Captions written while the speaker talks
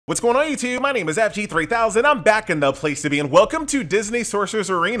What's going on YouTube? My name is FG3000. I'm back in the place to be and welcome to Disney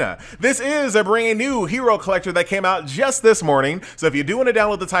Sorcerer Arena. This is a brand new hero collector that came out just this morning. So if you do want to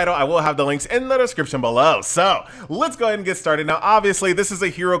download the title, I will have the links in the description below. So let's go ahead and get started. Now, obviously this is a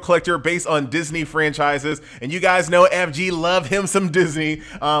hero collector based on Disney franchises and you guys know FG love him some Disney.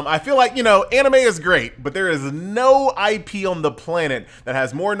 I feel like, you know, anime is great, but there is no IP on the planet that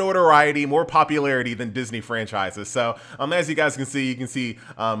has more notoriety, more popularity than Disney franchises. So as you guys can see,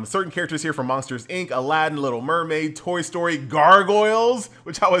 certain characters here from Monsters Inc., Aladdin, Little Mermaid, Toy Story, Gargoyles,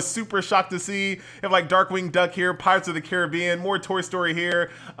 which I was super shocked to see. You have like Darkwing Duck here, Pirates of the Caribbean, more Toy Story here.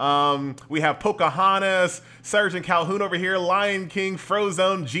 We have Pocahontas, Sergeant Calhoun over here, Lion King,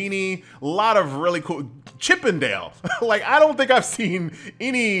 Frozone, Genie, a lot of really cool, Chippendale. Like, I don't think I've seen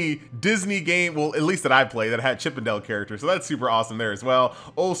any Disney game, well, at least that I played, that had Chippendale characters. So that's super awesome there as well.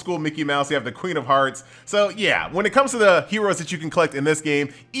 Old school Mickey Mouse, you have the Queen of Hearts. So yeah, when it comes to the heroes that you can collect in this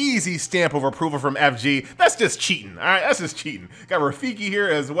game, easy stamp of approval from FG. That's just cheating, all right? That's just cheating. Got Rafiki here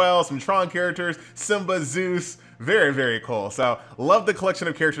as well, some Tron characters, Simba, Zeus. Very, very cool. So love the collection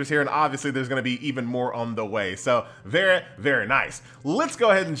of characters here, and obviously there's going to be even more on the way. So very, very nice. Let's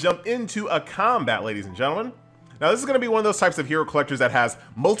go ahead and jump into a combat, ladies and gentlemen. Now, this is going to be one of those types of hero collectors that has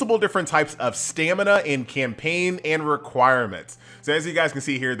multiple different types of stamina in campaign and requirements. So as you guys can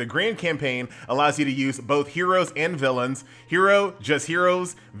see here, the Grand Campaign allows you to use both heroes and villains. Hero, just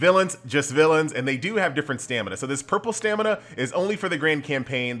heroes, villains, just villains, and they do have different stamina. So this purple stamina is only for the Grand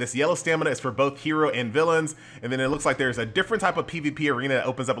Campaign. This yellow stamina is for both hero and villains. And then it looks like there's a different type of PvP arena that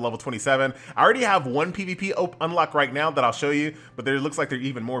opens up at level 27. I already have one PvP unlocked right now that I'll show you, but there looks like there's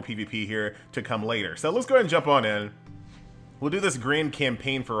even more PvP here to come later. So let's go ahead and jump on in. We'll do this Grand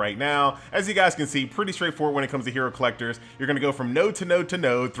Campaign for right now. As you guys can see, pretty straightforward when it comes to hero collectors. You're gonna go from node to node to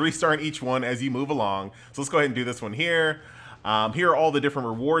node, 3-star in each one as you move along. So let's go ahead and do this one here. Here are all the different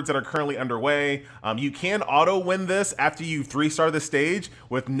rewards that are currently underway. You can auto win this after you 3-star the stage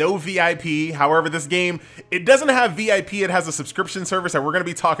with no VIP. However, this game, it doesn't have VIP. It has a subscription service that we're going to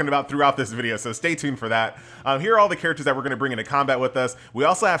be talking about throughout this video, so stay tuned for that. Here are all the characters that we're going to bring into combat with us. We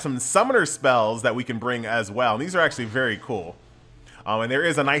also have some summoner spells that we can bring as well, and these are actually very cool. And there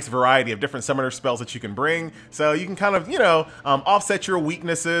is a nice variety of different summoner spells that you can bring. So you can kind of, you know, offset your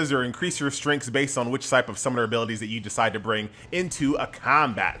weaknesses or increase your strengths based on which type of summoner abilities that you decide to bring into a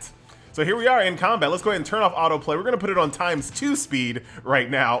combat. So here we are in combat. Let's go ahead and turn off autoplay. We're going to put it on ×2 speed right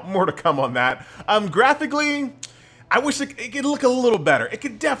now. More to come on that. Graphically, I wish it could look a little better. It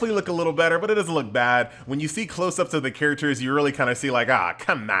could definitely look a little better, but it doesn't look bad. When you see close-ups of the characters, you really kind of see like, ah,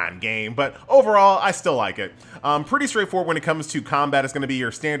 come on, game. But overall, I still like it. Pretty straightforward when it comes to combat. It's going to be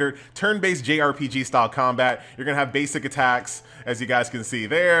your standard turn-based JRPG style combat. You're going to have basic attacks, as you guys can see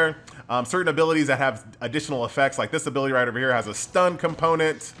there. Certain abilities that have additional effects, like this ability right over here has a stun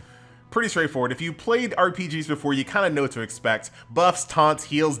component. Pretty straightforward. If you played RPGs before, you kind of know what to expect. Buffs, taunts,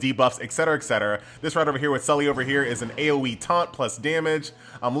 heals, debuffs, etc., etc. This right over here with Sully over here is an AoE taunt plus damage.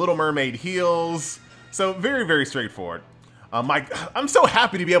 Little Mermaid heals. So very, very straightforward. I'm so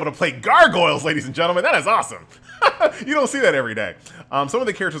happy to be able to play Gargoyles, ladies and gentlemen. That is awesome. You don't see that every day. Some of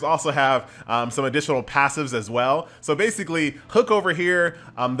the characters also have some additional passives as well. So basically, Hook over here,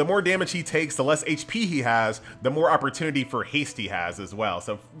 the more damage he takes, the less HP he has, the more opportunity for haste he has as well.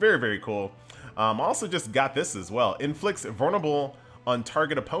 So very, very cool. Also just got this as well. Inflicts vulnerable on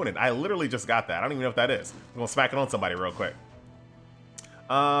target opponent. I literally just got that. I don't even know what that is. I'm gonna smack it on somebody real quick.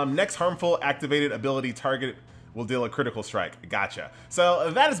 Next harmful activated ability target will deal a critical strike. Gotcha.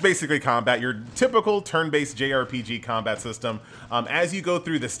 So that is basically combat, your typical turn-based JRPG combat system. As you go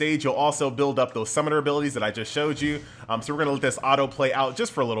through the stage, you'll also build up those summoner abilities that I just showed you. So we're gonna let this auto play out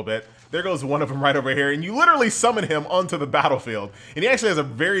just for a little bit. There goes one of them right over here, and you literally summon him onto the battlefield. And he actually has a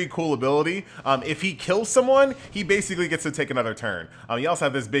very cool ability. If he kills someone, he basically gets to take another turn. You also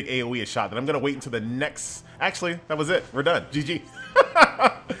have this big AoE shot that I'm gonna wait until the next, actually, that was it, we're done, GG.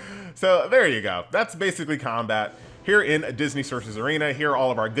 So there you go. That's basically combat here in Disney Sorcerer Arena. Here are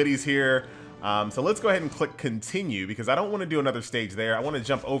all of our goodies here. So let's go ahead and click continue because I don't want to do another stage there. I want to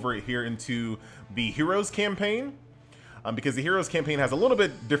jump over here into the Heroes campaign because the Heroes campaign has a little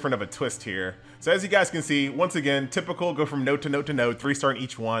bit different of a twist here. So as you guys can see, once again, typical, go from node to node to node, 3-star in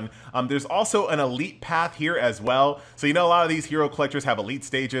each one. There's also an elite path here as well. So you know a lot of these hero collectors have elite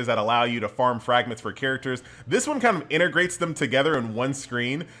stages that allow you to farm fragments for characters. This one kind of integrates them together in one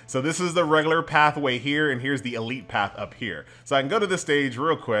screen. So this is the regular pathway here, and here's the elite path up here. So I can go to this stage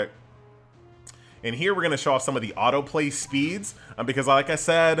real quick. And here we're going to show off some of the autoplay speeds because like I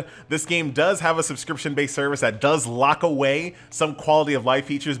said, this game does have a subscription-based service that does lock away some quality of life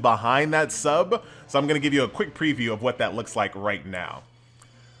features behind that sub. So I'm going to give you a quick preview of what that looks like right now.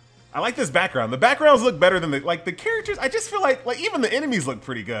 I like this background. The backgrounds look better than the characters. I just feel like even the enemies look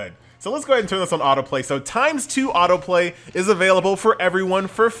pretty good. So let's go ahead and turn this on autoplay. So ×2 autoplay is available for everyone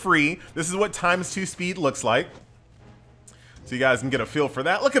for free. This is what ×2 speed looks like. So you guys can get a feel for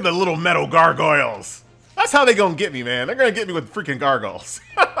that. Look at the little metal gargoyles. That's how they gonna get me, man. They're gonna get me with freaking gargoyles.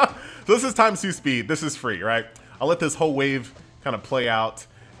 So this is ×2 speed. This is free, right? I'll let this whole wave kind of play out.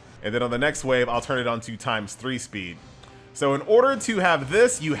 And then on the next wave, I'll turn it on to ×3 speed. So in order to have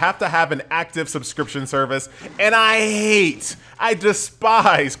this, you have to have an active subscription service. And I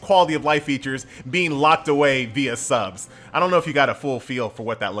despise quality of life features being locked away via subs. I don't know if you got a full feel for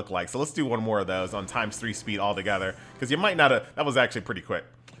what that looked like. So let's do one more of those on ×3 speed altogether, because you might not have, that was actually pretty quick.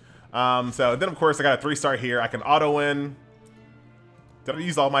 So then of course I got a 3-star here. I can auto win. Did I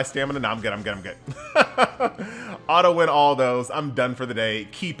use all my stamina? No, I'm good. Auto win all those. I'm done for the day.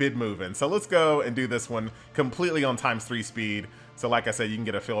 Keep it moving. So let's go and do this one completely on ×3 speed. So like I said, you can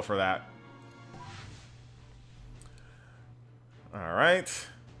get a feel for that. All right.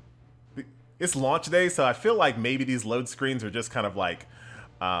 It's launch day, so I feel like maybe these load screens are just kind of like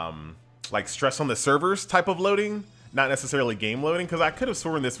stress on the servers type of loading. Not necessarily game loading, because I could have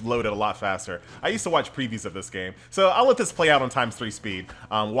sworn this loaded a lot faster. I used to watch previews of this game. So I'll let this play out on ×3 speed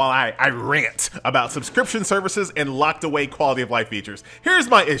while I rant about subscription services and locked away quality of life features. Here's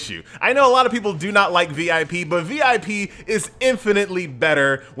my issue. I know a lot of people do not like VIP, but VIP is infinitely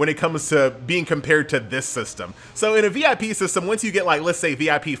better when it comes to being compared to this system. So in a VIP system, once you get like, let's say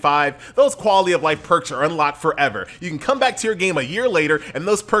VIP 5, those quality of life perks are unlocked forever. You can come back to your game a year later and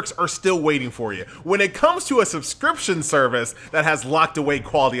those perks are still waiting for you. When it comes to a subscription service that has locked away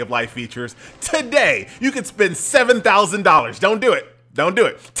quality of life features, today you can spend $7,000. Don't do it. Don't do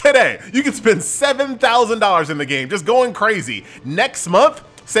it. Today you can spend $7,000 in the game just going crazy. Next month,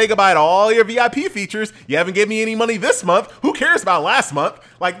 say goodbye to all your VIP features. You haven't given me any money this month. Who cares about last month?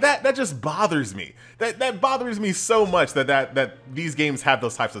 Like that just bothers me. That bothers me so much that these games have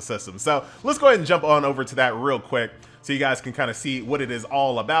those types of systems. So let's go ahead and jump on over to that real quick so you guys can kind of see what it is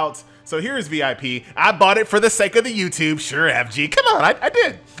all about. So here's VIP. I bought it for the sake of the YouTube. Sure, FG. Come on, I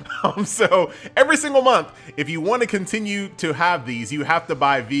did. So every single month, if you want to continue to have these, you have to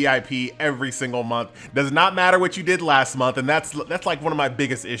buy VIP every single month. Does not matter what you did last month, and that's like one of my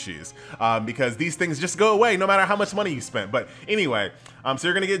biggest issues because these things just go away no matter how much money you spent. But anyway, so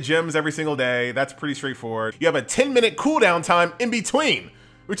you're gonna get gems every single day. That's pretty straightforward. You have a 10-minute cooldown time in between,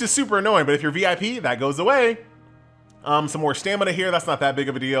 which is super annoying. But if you're VIP, that goes away. Some more stamina here, that's not that big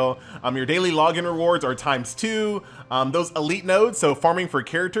of a deal. Your daily login rewards are ×2. Those elite nodes, so farming for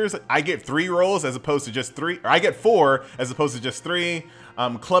characters, I get 3 rolls as opposed to just 3, or I get 4 as opposed to just 3.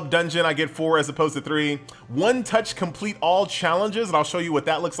 Club dungeon, I get 4 as opposed to 3. One touch complete all challenges, and I'll show you what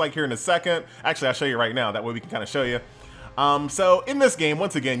that looks like here in a second. Actually, I'll show you right now, that way we can kind of show you. So in this game,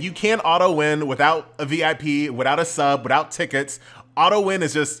 once again, you can auto win without a VIP, without a sub, without tickets. Auto win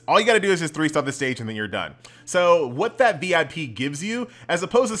is just, all you gotta do is just 3-star the stage and then you're done. So what that VIP gives you, as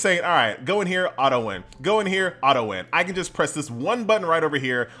opposed to saying, all right, go in here, auto win, go in here, auto win. I can just press this one button right over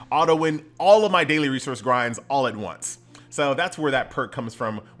here, auto win all of my daily resource grinds all at once. So that's where that perk comes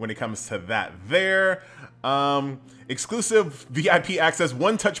from when it comes to that there. Exclusive VIP access,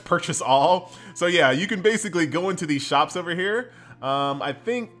 one touch purchase all. So yeah, you can basically go into these shops over here. I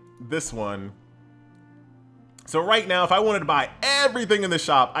think this one. So right now, if I wanted to buy everything in the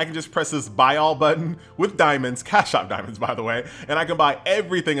shop, I can just press this buy all button with diamonds, cash shop diamonds, by the way, and I can buy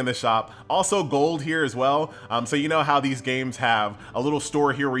everything in the shop. Also gold here as well. So you know how these games have a little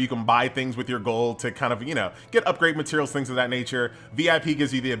store here where you can buy things with your gold to kind of, you know, get upgrade materials, things of that nature. VIP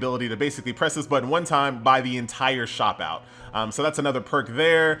gives you the ability to basically press this button one time, buy the entire shop out. So that's another perk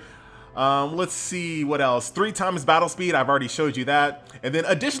there. Let's see what else. 3 times battle speed, I've already showed you that. And then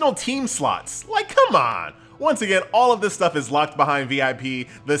additional team slots. Like, come on. Once again, all of this stuff is locked behind VIP.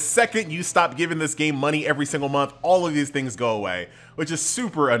 The second you stop giving this game money every single month, all of these things go away, which is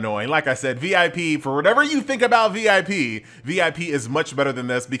super annoying. Like I said, VIP, for whatever you think about VIP, VIP is much better than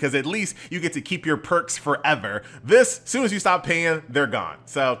this because at least you get to keep your perks forever. This, as soon as you stop paying, they're gone.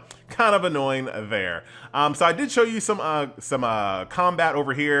 So kind of annoying there. So I did show you some combat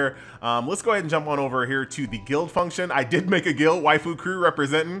over here. Let's go ahead and jump on over here to the guild function. I did make a guild, Waifu Crew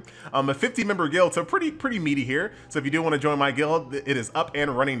representing, a 50-member guild, so pretty meaty here. So if you do want to join my guild, it is up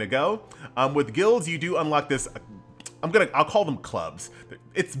and running to go. With guilds, you do unlock this. I'll call them clubs.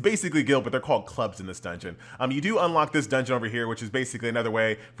 It's basically guild, but they're called clubs in this dungeon. You do unlock this dungeon over here, which is basically another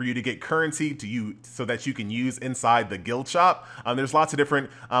way for you to get currency so that you can use inside the guild shop. There's lots of different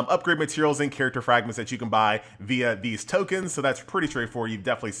upgrade materials and character fragments that you can buy via these tokens. So that's pretty straightforward. You've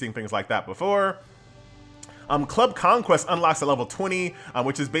definitely seen things like that before. Club Conquest unlocks at level 20,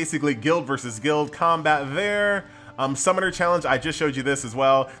 which is basically guild versus guild combat there. Summoner Challenge, I just showed you this as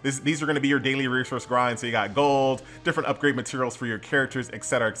well. These are going to be your daily resource grind. So you got gold, different upgrade materials for your characters,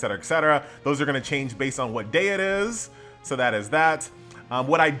 etc., etc., etc. Those are going to change based on what day it is. So that is that.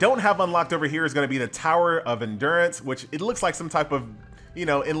 What I don't have unlocked over here is going to be the Tower of Endurance, which it looks like some type of, you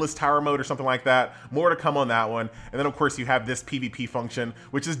know, endless tower mode or something like that. More to come on that one. And then of course you have this PvP function,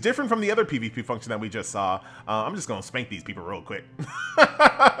 which is different from the other PvP function that we just saw. I'm just gonna spank these people real quick.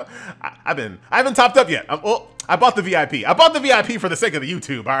 I haven't topped up yet. I bought the VIP. I bought the VIP for the sake of the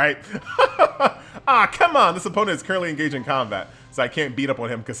YouTube, all right? Come on. This opponent is currently engaged in combat, so I can't beat up on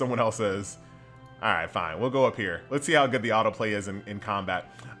him because someone else is. All right, fine. We'll go up here. Let's see how good the autoplay is in combat.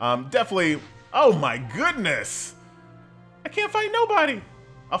 Definitely. Oh my goodness. I can't fight nobody.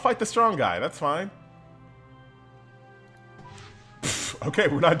 I'll fight the strong guy. That's fine. Okay,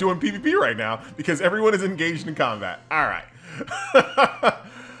 we're not doing PvP right now because everyone is engaged in combat. All right.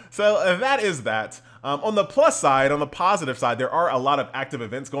 So that is that. On the plus side, on the positive side, there are a lot of active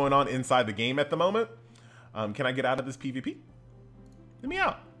events going on inside the game at the moment. Can I get out of this PvP? Let me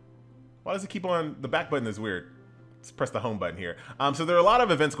out. Why does it keep on? The back button is weird. Let's press the home button here. So there are a lot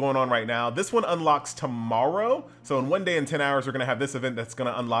of events going on right now. This one unlocks tomorrow. So in 1 day and 10 hours, we're gonna have this event that's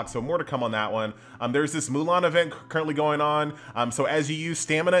gonna unlock. So more to come on that one. There's this Mulan event currently going on. So as you use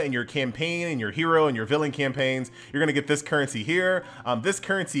stamina in your campaign, in your hero and your villain campaigns, you're gonna get this currency here. This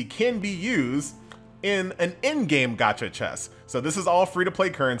currency can be used in an in-game gacha chest. So this is all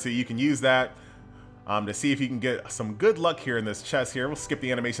free-to-play currency. You can use that to see if you can get some good luck here in this chest here. We'll skip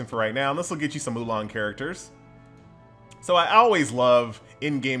the animation for right now. And this will get you some Mulan characters. So I always love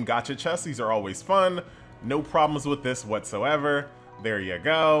in-game gacha chests. These are always fun. No problems with this whatsoever. There you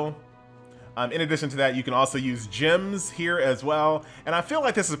go. In addition to that, you can also use gems here as well. And I feel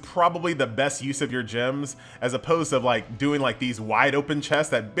like this is probably the best use of your gems as opposed to like doing like these wide open chests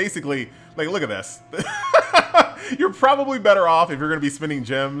that basically, like, look at this. You're probably better off if you're gonna be spending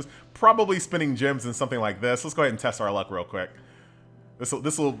gems, probably spending gems in something like this. Let's go ahead and test our luck real quick.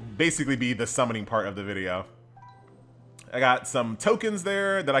 This will basically be the summoning part of the video. I got some tokens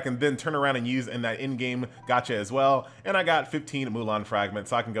there that I can then turn around and use in that in-game gacha as well. And I got 15 Mulan fragments,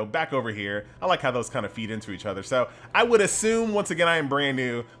 so I can go back over here. I like how those kind of feed into each other. So I would assume, once again, I am brand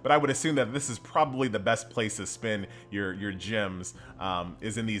new, but I would assume that this is probably the best place to spend your gems,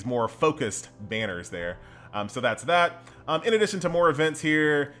 is in these more focused banners there. So that's that. In addition to more events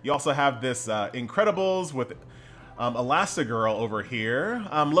here, you also have this Incredibles with Elastigirl over here.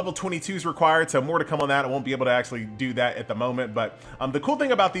 Level 22 is required, so more to come on that. I won't be able to actually do that at the moment, but the cool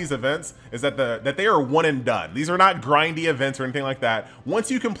thing about these events is that they are one and done. These are not grindy events or anything like that.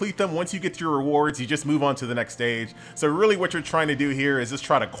 Once you complete them, once you get your rewards, you just move on to the next stage. So really what you're trying to do here is just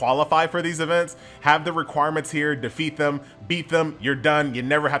try to qualify for these events, have the requirements here, defeat them, beat them, you're done. You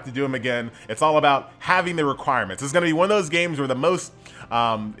never have to do them again. It's all about having the requirements. It's going to be one of those games where the most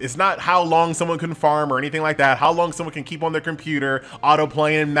it's not how long someone can farm or anything like that, how long someone can keep on their computer,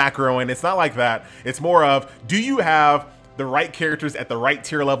 auto-playing and macroing. It's not like that. It's more of, do you have the right characters at the right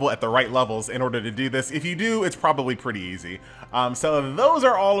tier level, at the right levels in order to do this? If you do, it's probably pretty easy. So those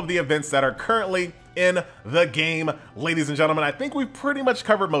are all of the events that are currently in the game, ladies and gentlemen. I think we've pretty much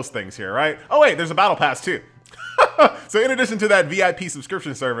covered most things here, right? Oh wait, there's a battle pass too. So in addition to that VIP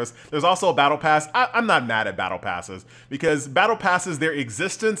subscription service, there's also a battle pass. I'm not mad at battle passes because battle passes, their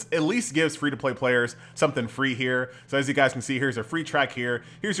existence at least gives free-to-play players something free here. So as you guys can see, here's a free track here.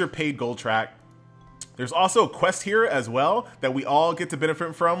 Here's your paid gold track. There's also a quest here as well that we all get to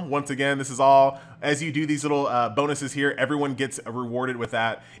benefit from. Once again, this is all, as you do these little bonuses here, everyone gets rewarded with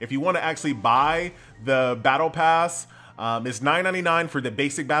that. If you want to actually buy the battle pass, it's $9.99 for the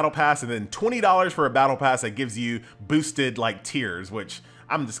basic battle pass, and then $20 for a battle pass that gives you boosted like tiers, which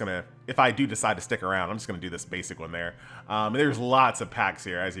I'm just gonna, if I do decide to stick around, I'm just gonna do this basic one there. There's lots of packs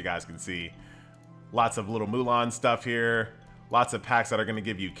here, as you guys can see. Lots of little Mulan stuff here. Lots of packs that are gonna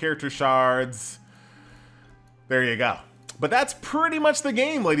give you character shards. There you go. But that's pretty much the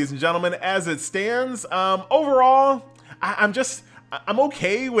game, ladies and gentlemen, as it stands. Overall, I'm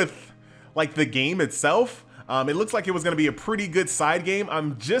okay with like the game itself. It looks like it was going to be a pretty good side game.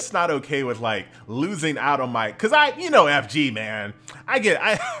 I'm just not okay with like losing out on my, cause you know, FG, man, I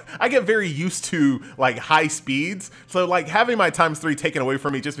get very used to like high speeds. So like having my ×3 taken away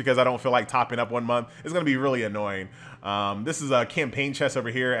from me just because I don't feel like topping up 1 month is going to be really annoying. This is a campaign chest over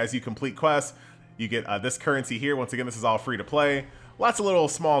here. As you complete quests, you get this currency here. Once again, this is all free to play. Lots of little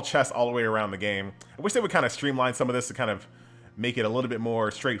small chests all the way around the game. I wish they would kind of streamline some of this to kind of make it a little bit more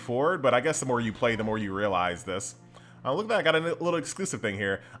straightforward, but I guess the more you play, the more you realize this. Look at that, I got a little exclusive thing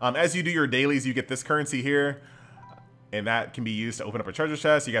here. As you do your dailies, you get this currency here, and that can be used to open up a treasure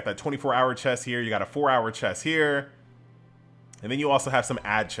chest. You got that 24-hour chest here. You got a 4-hour chest here. And then you also have some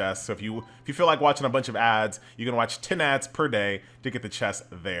ad chests. So if you feel like watching a bunch of ads, you can watch 10 ads per day to get the chest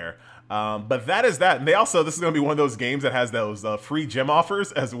there. But that is that. And they also, this is going to be one of those games that has those free gem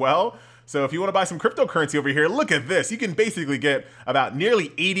offers as well. So if you want to buy some cryptocurrency over here, look at this. You can basically get about nearly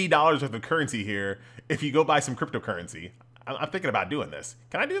 $80 worth of currency here if you go buy some cryptocurrency. I'm thinking about doing this.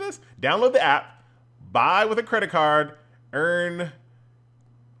 Can I do this? Download the app, buy with a credit card, earn.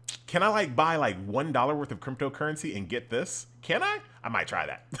 Can I like buy like $1 worth of cryptocurrency and get this? Can I? I might try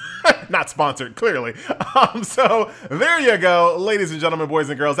that. Not sponsored, clearly. So there you go, ladies and gentlemen, boys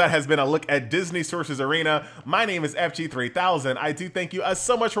and girls. That has been a look at Disney Sorcerers Arena. My name is FG3000. I do thank you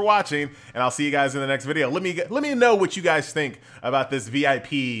so much for watching, and I'll see you guys in the next video. Let me know what you guys think about this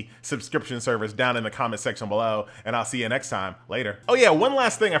VIP subscription service down in the comment section below, and I'll see you next time. Later. Oh yeah, one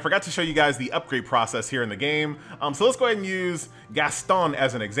last thing. I forgot to show you guys the upgrade process here in the game. So let's go ahead and use Gaston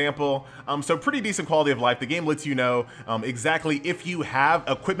as an example. So pretty decent quality of life. The game lets you know exactly if you have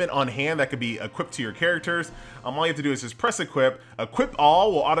equipment on hand that could be equipped to your characters. All you have to do is just press equip. Equip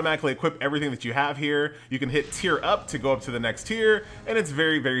all will automatically equip everything that you have here. You can hit tier up to go up to the next tier, and it's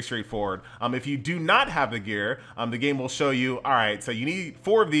very, very straightforward. If you do not have the gear, the game will show you, all right, so you need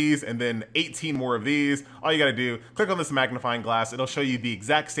 4 of these and then 18 more of these. All you gotta do, click on this magnifying glass. It'll show you the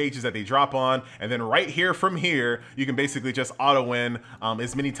exact stages that they drop on, and then right here from here, you can basically just auto win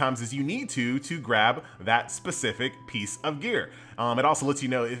as many times as you need to grab that specific piece of gear. It also lets you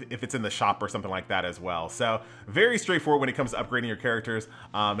know if it's in the shop or something like that as well. So very straightforward when it comes to upgrading your characters.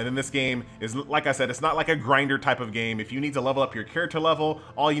 And then this game is, like I said, it's not like a grinder type of game. If you need to level up your character level,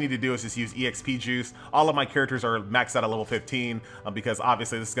 all you need to do is just use EXP juice. All of my characters are maxed out at level 15 because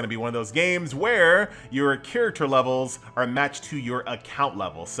obviously this is going to be one of those games where your character levels are matched to your account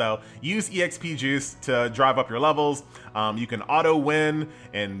level. So use EXP juice to drive up your levels. You can auto win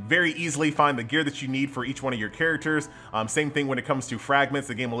and very easily find the gear that you need for each one of your characters. Same thing when it comes to fragments.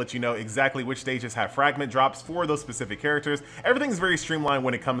 The game will let you know exactly which stages have fragment drops for those specific characters. Everything's very streamlined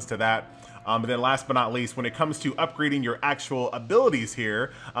when it comes to that. And then last but not least, when it comes to upgrading your actual abilities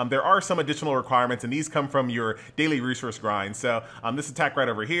here, there are some additional requirements, and these come from your daily resource grind. So this attack right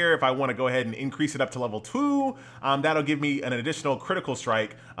over here, if I want to go ahead and increase it up to level 2, that'll give me an additional critical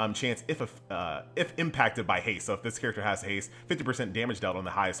strike chance if impacted by haste. So if this character has haste, 50% damage dealt on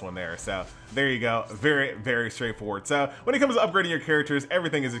the highest one there. So there you go. Very, very straightforward. So when it comes to upgrading your characters,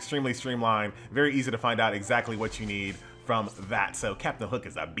 everything is extremely streamlined. Very easy to find out exactly what you need from that. So Captain Hook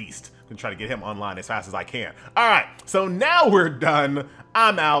is a beast. I'm gonna try to get him online as fast as I can. All right, so now we're done.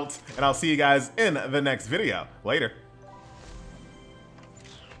 I'm out, and I'll see you guys in the next video. Later.